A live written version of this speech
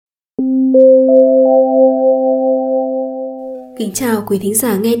Kính chào quý thính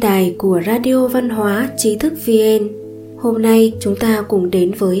giả nghe đài của Radio Văn hóa Trí thức VN. Hôm nay chúng ta cùng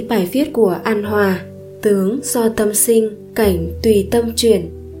đến với bài viết của An Hòa, Tướng do tâm sinh, cảnh tùy tâm chuyển,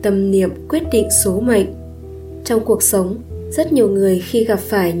 tâm niệm quyết định số mệnh. Trong cuộc sống, rất nhiều người khi gặp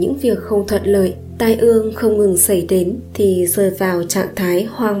phải những việc không thuận lợi, tai ương không ngừng xảy đến thì rơi vào trạng thái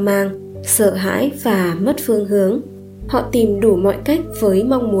hoang mang, sợ hãi và mất phương hướng. Họ tìm đủ mọi cách với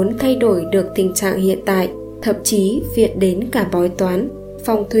mong muốn thay đổi được tình trạng hiện tại, thậm chí viện đến cả bói toán,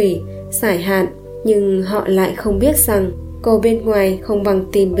 phong thủy, giải hạn, nhưng họ lại không biết rằng cầu bên ngoài không bằng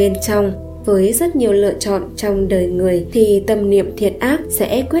tìm bên trong. Với rất nhiều lựa chọn trong đời người thì tâm niệm thiện ác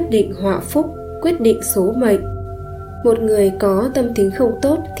sẽ quyết định họa phúc, quyết định số mệnh. Một người có tâm tính không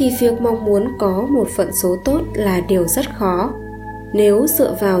tốt thì việc mong muốn có một phận số tốt là điều rất khó. Nếu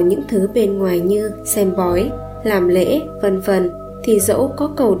dựa vào những thứ bên ngoài như xem bói, làm lễ, vân vân thì dẫu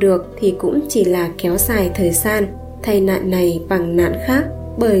có cầu được thì cũng chỉ là kéo dài thời gian, thay nạn này bằng nạn khác,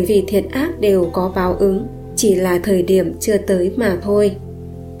 bởi vì thiện ác đều có báo ứng, chỉ là thời điểm chưa tới mà thôi.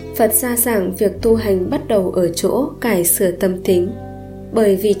 Phật gia giảng việc tu hành bắt đầu ở chỗ cải sửa tâm tính,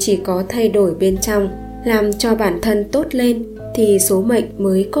 bởi vì chỉ có thay đổi bên trong, làm cho bản thân tốt lên thì số mệnh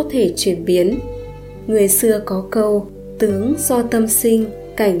mới có thể chuyển biến. Người xưa có câu, tướng do tâm sinh,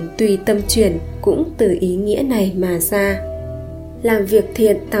 cảnh tùy tâm chuyển, cũng từ ý nghĩa này mà ra. Làm việc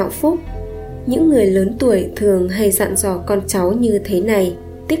thiện tạo phúc. Những người lớn tuổi thường hay dặn dò con cháu như thế này: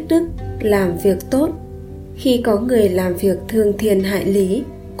 tích đức, làm việc tốt. Khi có người làm việc thương thiên hại lý,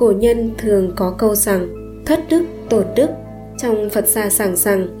 cổ nhân thường có câu rằng thất đức, tổn đức. Trong Phật gia giảng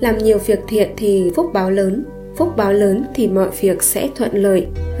rằng làm nhiều việc thiện thì phúc báo lớn thì mọi việc sẽ thuận lợi,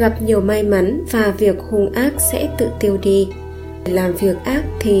 gặp nhiều may mắn và việc hung ác sẽ tự tiêu đi. Làm việc ác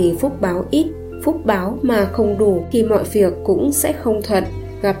thì phúc báo ít, phúc báo mà không đủ thì mọi việc cũng sẽ không thuận,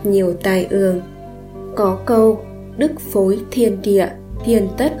 gặp nhiều tai ương. Có câu, đức phối thiên địa, thiên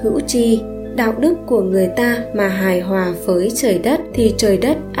tất hữu chi. Đạo đức của người ta mà hài hòa với trời đất thì trời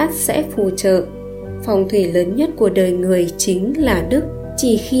đất ắt sẽ phù trợ. Phong thủy lớn nhất của đời người chính là đức.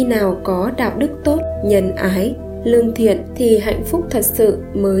 Chỉ khi nào có đạo đức tốt, nhân ái, lương thiện thì hạnh phúc thật sự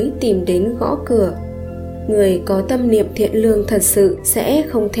mới tìm đến gõ cửa. Người có tâm niệm thiện lương thật sự sẽ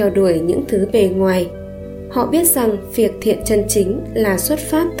không theo đuổi những thứ bề ngoài. Họ biết rằng việc thiện chân chính là xuất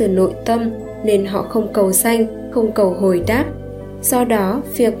phát từ nội tâm, nên họ không cầu danh, không cầu hồi đáp. Do đó,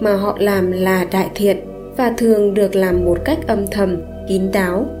 việc mà họ làm là đại thiện và thường được làm một cách âm thầm, kín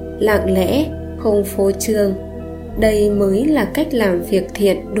đáo, lặng lẽ, không phô trương. Đây mới là cách làm việc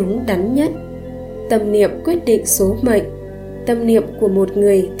thiện đúng đắn nhất. Tâm niệm quyết định số mệnh. Tâm niệm của một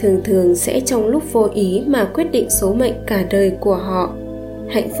người thường sẽ trong lúc vô ý mà quyết định số mệnh cả đời của họ.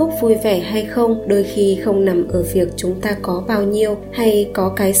 Hạnh phúc vui vẻ hay không đôi khi không nằm ở việc chúng ta có bao nhiêu hay có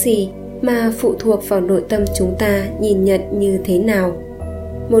cái gì, mà phụ thuộc vào nội tâm chúng ta nhìn nhận như thế nào.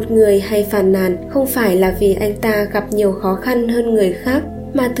 Một người hay phàn nàn không phải là vì anh ta gặp nhiều khó khăn hơn người khác,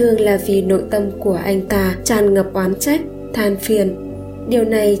 mà thường là vì nội tâm của anh ta tràn ngập oán trách, than phiền. Điều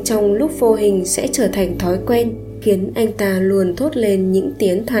này trong lúc vô hình sẽ trở thành thói quen, khiến anh ta luôn thốt lên những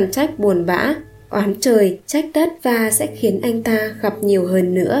tiếng than trách buồn bã, oán trời, trách đất, và sẽ khiến anh ta gặp nhiều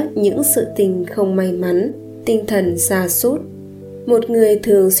hơn nữa những sự tình không may mắn, tinh thần sa sút. Một người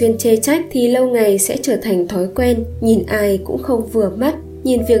thường xuyên chê trách thì lâu ngày sẽ trở thành thói quen, nhìn ai cũng không vừa mắt,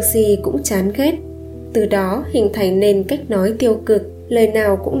 nhìn việc gì cũng chán ghét. Từ đó hình thành nên cách nói tiêu cực, lời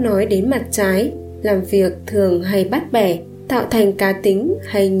nào cũng nói đến mặt trái, làm việc thường hay bắt bẻ, tạo thành cá tính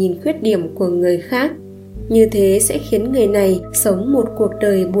hay nhìn khuyết điểm của người khác. Như thế sẽ khiến người này sống một cuộc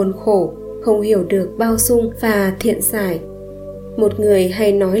đời buồn khổ, không hiểu được bao dung và thiện giải. Một người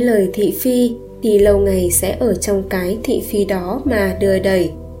hay nói lời thị phi thì lâu ngày sẽ ở trong cái thị phi đó mà đưa đẩy.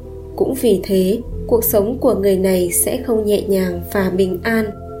 Cũng vì thế, cuộc sống của người này sẽ không nhẹ nhàng và bình an.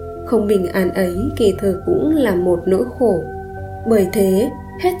 Không bình an ấy kỳ thực cũng là một nỗi khổ. Bởi thế,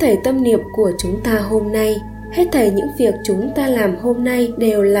 hết thảy tâm niệm của chúng ta hôm nay, hết thảy những việc chúng ta làm hôm nay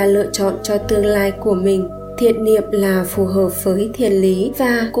đều là lựa chọn cho tương lai của mình. Thiện niệm là phù hợp với thiên lý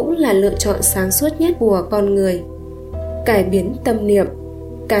và cũng là lựa chọn sáng suốt nhất của con người. Cải biến tâm niệm.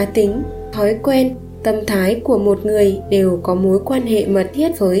 Cá tính, thói quen, tâm thái của một người đều có mối quan hệ mật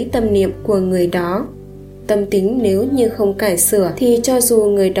thiết với tâm niệm của người đó. Tâm tính nếu như không cải sửa thì cho dù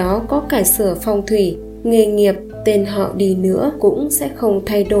người đó có cải sửa phong thủy, nghề nghiệp, tên họ đi nữa cũng sẽ không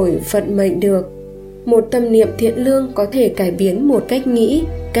thay đổi vận mệnh được. Một tâm niệm thiện lương có thể cải biến một cách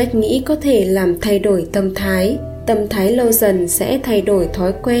nghĩ có thể làm thay đổi tâm thái lâu dần sẽ thay đổi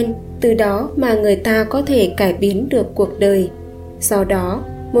thói quen, từ đó mà người ta có thể cải biến được cuộc đời. Do đó,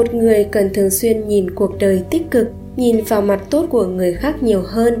 một người cần thường xuyên nhìn cuộc đời tích cực, nhìn vào mặt tốt của người khác nhiều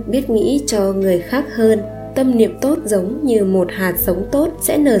hơn, biết nghĩ cho người khác hơn. Tâm niệm tốt giống như một hạt giống tốt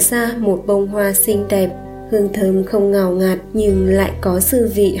sẽ nở ra một bông hoa xinh đẹp, hương thơm không ngào ngạt nhưng lại có dư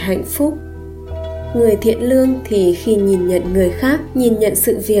vị hạnh phúc. Người thiện lương thì khi nhìn nhận người khác, nhìn nhận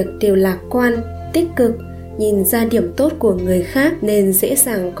sự việc đều lạc quan, tích cực, nhìn ra điểm tốt của người khác nên dễ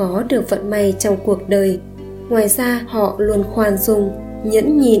dàng có được vận may trong cuộc đời. Ngoài ra họ luôn khoan dung,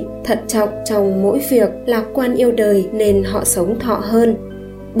 nhẫn nhịn, thận trọng trong mỗi việc, lạc quan yêu đời nên họ sống thọ hơn.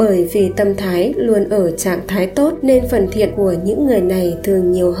 Bởi vì tâm thái luôn ở trạng thái tốt nên phần thiện của những người này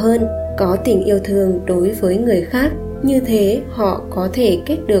thường nhiều hơn, có tình yêu thương đối với người khác. Như thế họ có thể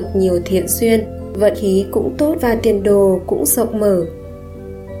kết được nhiều thiện duyên, vận khí cũng tốt và tiền đồ cũng rộng mở.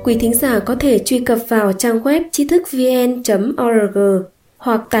 Quý thính giả có thể truy cập vào trang web tri thức vn.org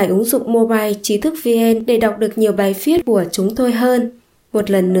hoặc tải ứng dụng mobile Trí thức VN để đọc được nhiều bài viết của chúng tôi hơn. Một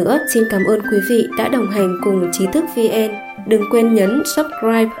lần nữa, xin cảm ơn quý vị đã đồng hành cùng Trí thức VN. Đừng quên nhấn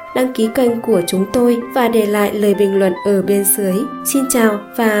subscribe, đăng ký kênh của chúng tôi và để lại lời bình luận ở bên dưới. Xin chào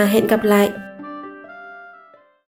và hẹn gặp lại!